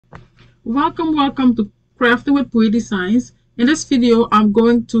Welcome to Crafting with Pretty Designs. In this video, I'm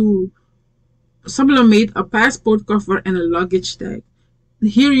going to sublimate a passport cover and a luggage tag.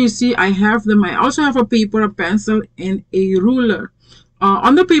 Here you see I have them. I also have a paper, a pencil, and a ruler.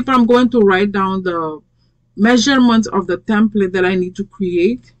 On the paper, I'm going to write down the measurements of the template that I need to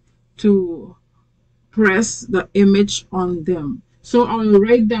create to press the image on them. So I'll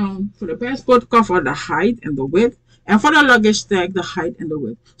write down for the passport cover the height and the width, and for the luggage tag the height and the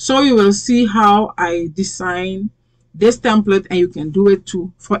width. So you will see how I design this template, and you can do it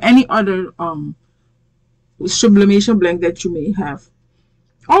too for any other sublimation blank that you may have.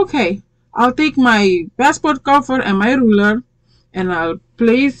 Okay, I'll take my passport cover and my ruler and I'll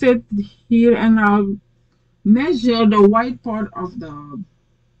place it here, and I'll measure the white part of the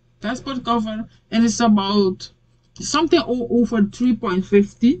passport cover, and it's about something over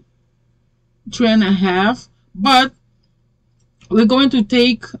 3.50, 3.5, but we're going to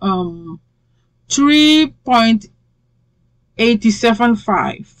take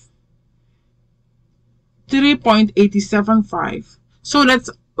 3.875, 3.875. So that's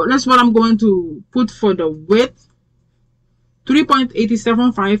what I'm going to put for the width,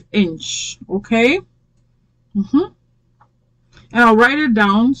 3.875 inch. Okay. And I'll write it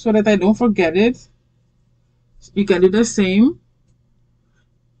down so that I don't forget it. You can do the same.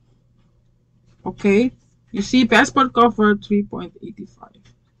 Okay, you see passport cover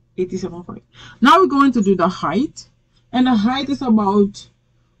 3.875. Now we're going to do the height, and the height is about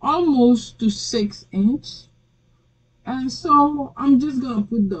almost to 6 inch, and so I'm just gonna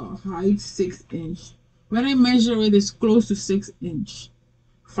put the height 6 inch. When I measure it, it's close to 6 inch,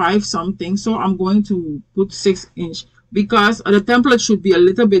 5 something, so I'm going to put 6 inch because the template should be a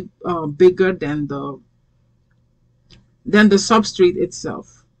little bit bigger than the substrate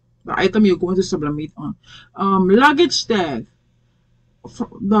itself, the item you're going to sublimate on. Luggage tag,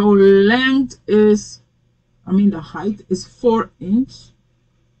 the length is, the height is 4 inch.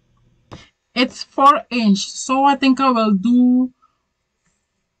 It's 4 inch, so I think I will do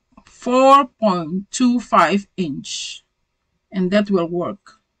 4.25 inch, and that will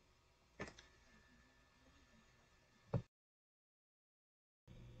work.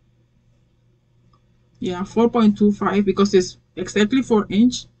 Yeah, 4.25 because it's exactly 4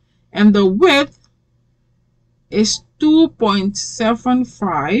 inch, and the width is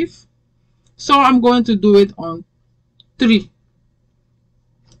 2.75. So I'm going to do it on 3.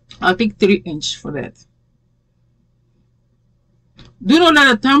 I'll take 3 inch for that. Do you know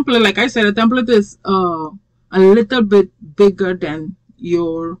that a template, like I said, a template is a little bit bigger than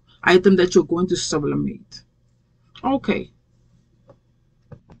your item that you're going to sublimate.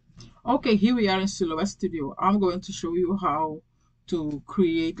 Okay, here we are in Silhouette Studio. I'm going to show you how to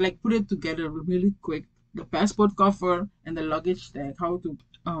create, like put it together really quick, the passport cover and the luggage tag. How to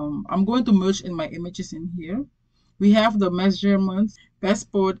I'm going to merge in my images in here. We have the measurements.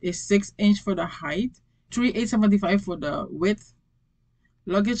 Passport is 6 inch for the height, 3.875 for the width.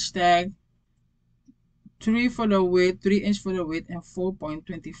 Luggage tag 3 for the width, 3 inch for the width, and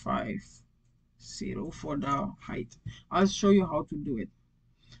 4.25 for the height. I'll show you how to do it.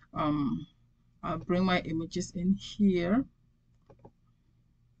 I'll bring my images in here.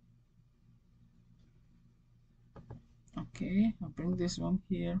 Okay, I'll bring this one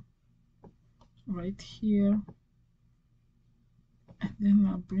here, right here, and then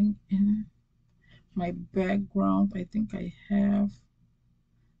I'll bring in my background. I think I have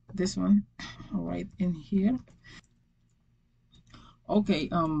this one right in here. Okay,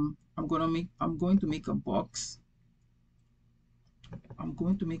 I'm going to make a box. I'm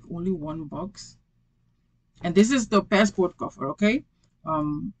going to make only one box, and this is the passport cover. Okay,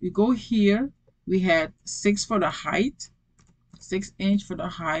 we go here. We had 6 for the height, 6 inch for the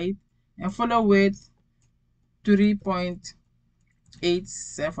height, and for the width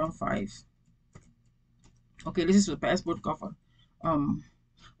 3.875. okay, this is the passport cover.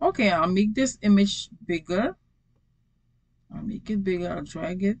 Okay, I'll make this image bigger. I'll make it bigger. I'll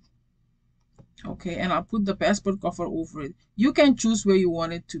drag it. Okay, and I'll put the passport cover over it. You can choose where you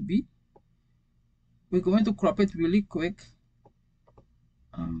want it to be. We're going to crop it really quick.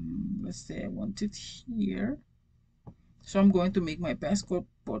 Let's say I want it here. So I'm going to make my passport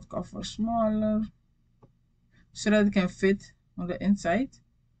cover smaller so that it can fit on the inside.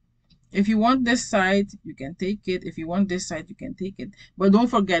 If you want this side, you can take it. If you want this side, you can take it. But don't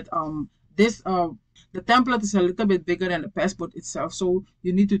forget, the template is a little bit bigger than the passport itself, so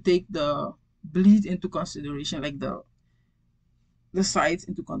you need to take the bleed into consideration, like the sides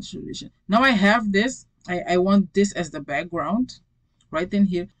into consideration. Now I have this. I want this as the background right in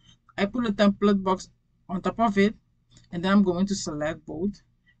here. I put a template box on top of it, and then I'm going to select both.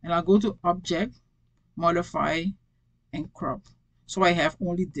 and I'll go to Object, Modify, and Crop. So I have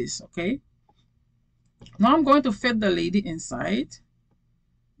only this, okay? Now I'm going to fit the lady inside.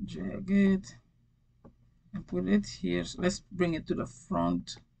 Drag it and put it here. So let's bring it to the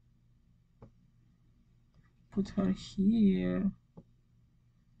front. Put her here.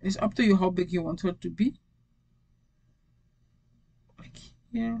 It's up to you how big you want her to be. Like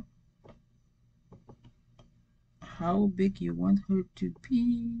here. How big you want her to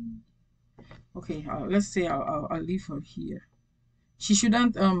be. Okay, let's say I'll leave her here. She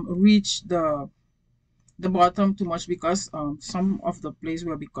shouldn't reach the bottom too much because some of the place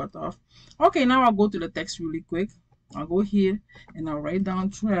will be cut off. Okay, now I'll go to the text really quick. I'll go here and I'll write down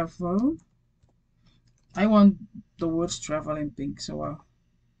travel. I want the words travel in pink, so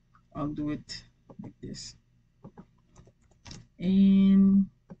I'll do it like this. In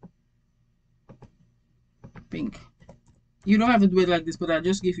pink. You don't have to do it like this, but I'll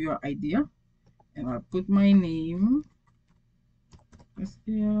just give you an idea. And I'll put my name. That's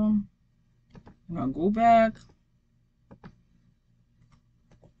here. And I'll go back.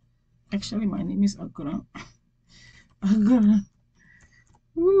 Actually, my name is Agra. Agra.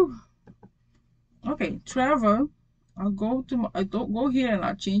 Woo. Okay, travel. I'll go to I don't go here and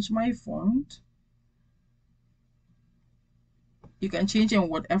I'll change my font. You can change it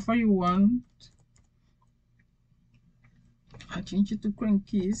whatever you want. I'll change it to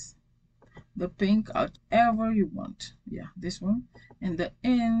Crankies. The pink, whatever you want. Yeah, this one. And the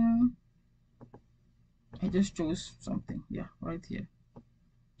N, I just chose something. Yeah, right here.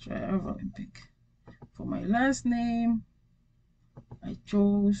 Travel in pink. For my last name, I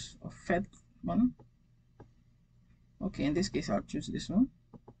chose a fat one. Okay, in this case, I'll choose this one.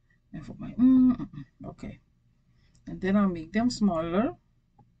 And for my okay. And then I'll make them smaller.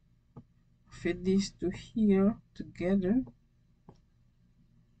 Fit these to here together.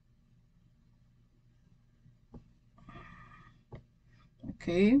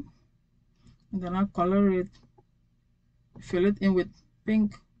 Okay. And then I'll color it. Fill it in with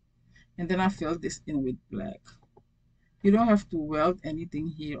pink. And then I fill this in with black. You don't have to weld anything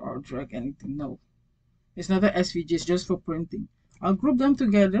here or drag anything. No. It's not an SVG, it's just for printing. I'll group them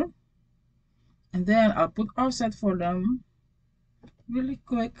together. And then I'll put offset for them. Really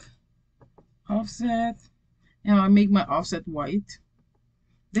quick. Offset. And I'll make my offset white.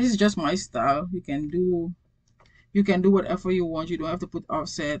 This is just my style. You can do whatever you want. You don't have to put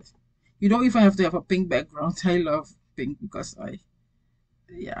offset. You don't even have to have a pink background. I love pink because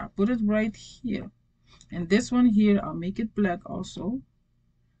yeah, put it right here. And this one here, I'll make it black also.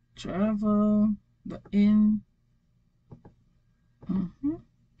 Travel, the in.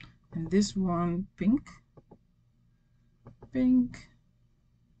 And this one, pink. Pink.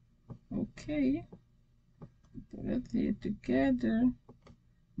 Okay. Put it here together.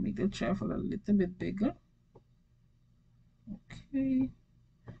 Make the travel a little bit bigger. Okay.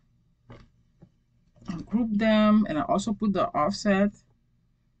 I'll group them and I also put the offset.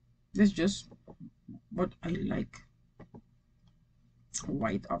 That's just what I like.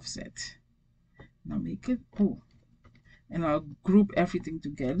 White offset. Now make it and I'll group everything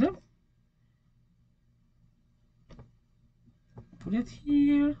together. Put it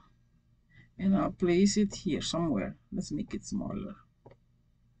here and I'll place it here somewhere. Let's make it smaller.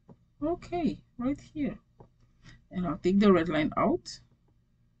 Okay, right here. And I'll take the red line out.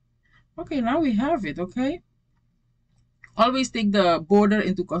 Okay, now we have it. Okay, always take the border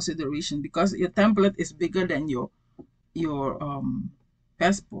into consideration because your template is bigger than your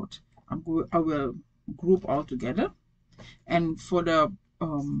passport. I will group all together. And for the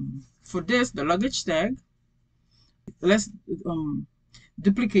for this, the luggage tag, let's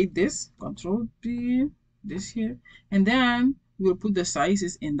duplicate this. Control P, this here, and then we'll put the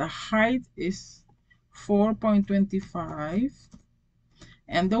sizes in. The height is 4.25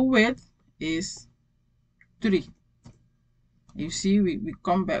 and the width is 3. You see, we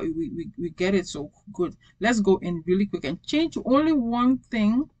come back, we get it so good. Let's go in really quick and change only one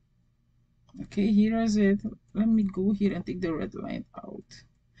thing. Okay, here is it. Let me go here and take the red line out.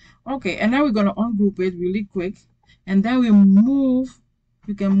 Okay, and now we're going to ungroup it really quick, and then we move.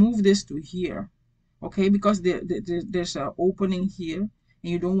 You can move this to here, okay, because there's an opening here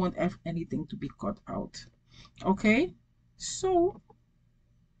and you don't want anything to be cut out. Okay, so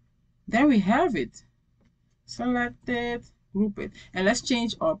then we have it. Select it, group it, and let's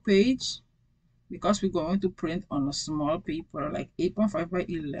change our page because we're going to print on a small paper like 8.5 by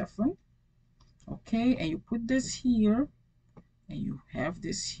 11. Okay, and you put this here and you have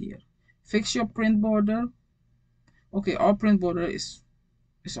this here. Fix your print border. Okay, our print border is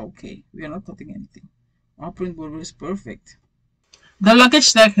okay. We are not cutting anything. Our print border is perfect. The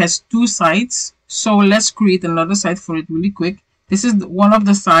luggage tag has two sides, so let's create another side for it really quick. This is one of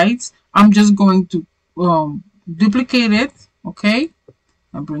the sides. I'm just going to duplicate it. Okay,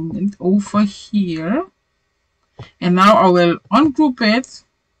 I'll bring it over here, and now I will ungroup it,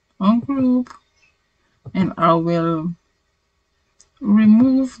 and I will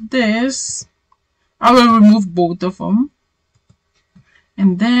remove this. I will remove both of them,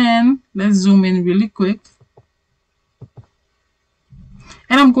 and then let's zoom in really quick.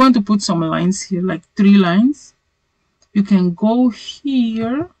 And I'm going to put some lines here, like 3 lines. You can go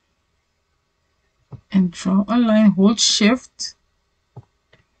here and draw a line, hold shift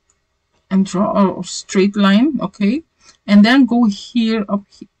and draw a straight line. Okay, and then go here, up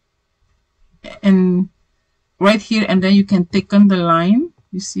here, and right here, and then you can thicken the line.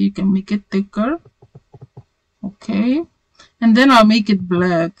 You see, you can make it thicker. Okay, and then I'll make it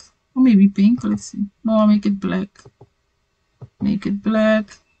black, or maybe pink. Let's see. No, I'll make it black. Make it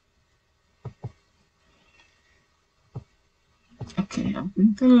black. Okay, I'll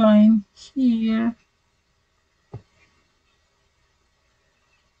bring the line here.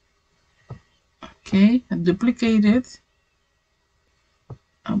 Okay, I duplicate it.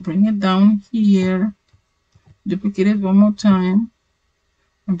 I'll bring it down here. Duplicate it one more time.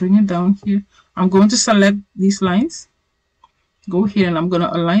 And bring it down here. I'm going to select these lines. Go here, and I'm going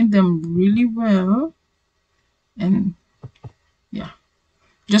to align them really well. And yeah,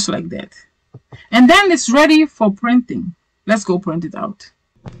 just like that. And then it's ready for printing. Let's go print it out.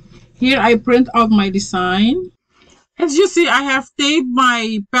 Here I print out my design. As you see, I have taped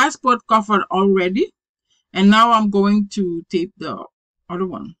my passport cover already. And now I'm going to tape the other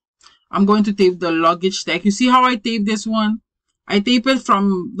one. I'm going to tape the luggage tag. You see how I tape this one? I tape it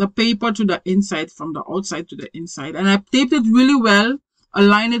from the paper to the inside, from the outside to the inside. And I taped it really well,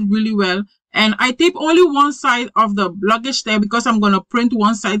 align it really well. And I tape only one side of the luggage tag because I'm going to print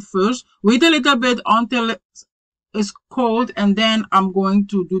one side first. Wait a little bit until it's cold, and then I'm going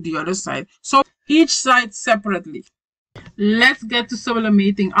to do the other side. So each side separately. Let's get to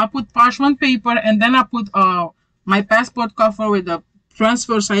sublimating. I'll put parchment paper, and then I put my passport cover with the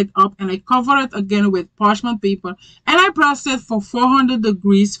transfer side up, and I cover it again with parchment paper, and I press it for 400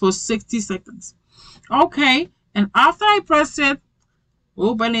 degrees for 60 seconds. Okay, and after I press it,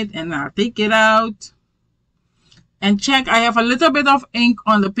 open it, and I'll take it out and check. I have a little bit of ink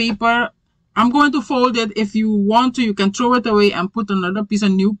on the paper. I'm going to fold it. If you want to, you can throw it away and put another piece, a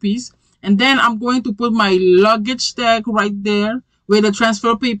new piece. And then I'm going to put my luggage tag right there with the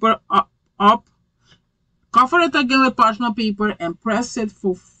transfer paper up. Cover it again with parchment paper and press it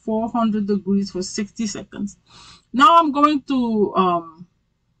for 400 degrees for 60 seconds. Now I'm going to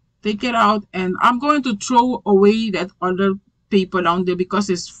take it out, and I'm going to throw away that other paper down there because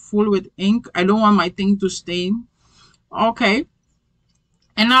it's full with ink. I don't want my thing to stain. Okay.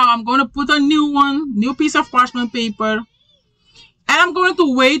 And now I'm going to put a new piece of parchment paper. And I'm going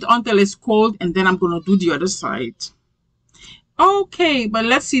to wait until it's cold, and then I'm going to do the other side. Okay, but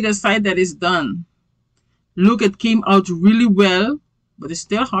let's see the side that is done. Look, it came out really well, but it's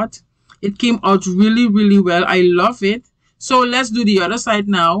still hot. It came out really, really well. I love it. So let's do the other side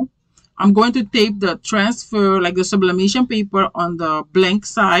now. I'm going to tape the transfer, like the sublimation paper, on the blank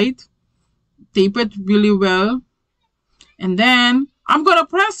side. Tape it really well. And then I'm going to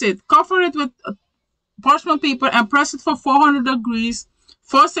press it. Cover it with parchment paper and press it for 400 degrees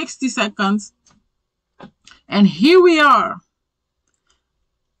for 60 seconds. And here we are.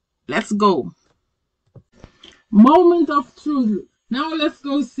 Let's go. Moment of truth. Now let's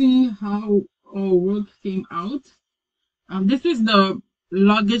go see how our work came out. This is the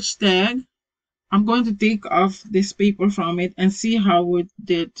luggage tag. I'm going to take off this paper from it and see how it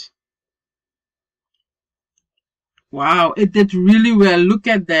did. Wow, it did really well. Look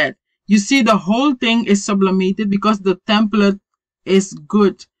at that. You see, the whole thing is sublimated because the template is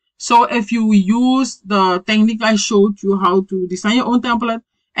good. So if you use the technique I showed you how to design your own template,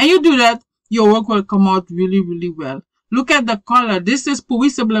 and you do that, your work will come out really, really well. Look at the color. This is Puy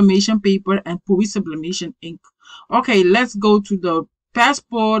sublimation paper and Puy sublimation ink. Okay, let's go to the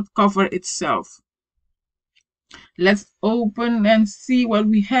passport cover itself. Let's open and see what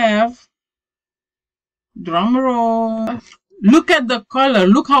we have. Drum roll. Look at the color.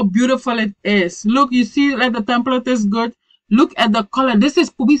 Look how beautiful it is. Look, you see like the template is good. Look at the color. This is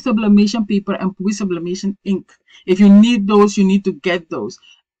Puy sublimation paper and Puy sublimation ink. If you need those, you need to get those.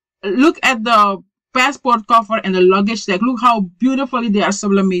 Look at the passport cover and the luggage tag. Look how beautifully they are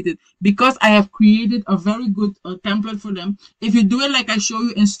sublimated because I have created a very good template for them. If you do it like I show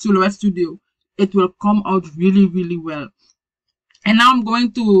you in Silhouette Studio, it will come out really, really well. And now I'm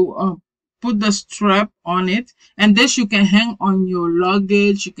going to put the strap on it, and this you can hang on your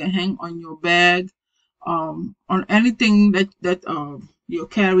luggage, you can hang on your bag, on anything that you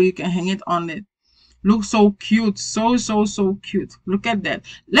carry, you can hang it on it. Looks so cute, so cute. Look at that.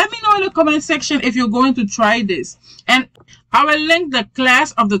 Let me know in the comment section if you're going to try this, and I will link the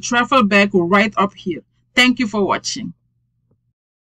class of the travel bag right up here. Thank you for watching.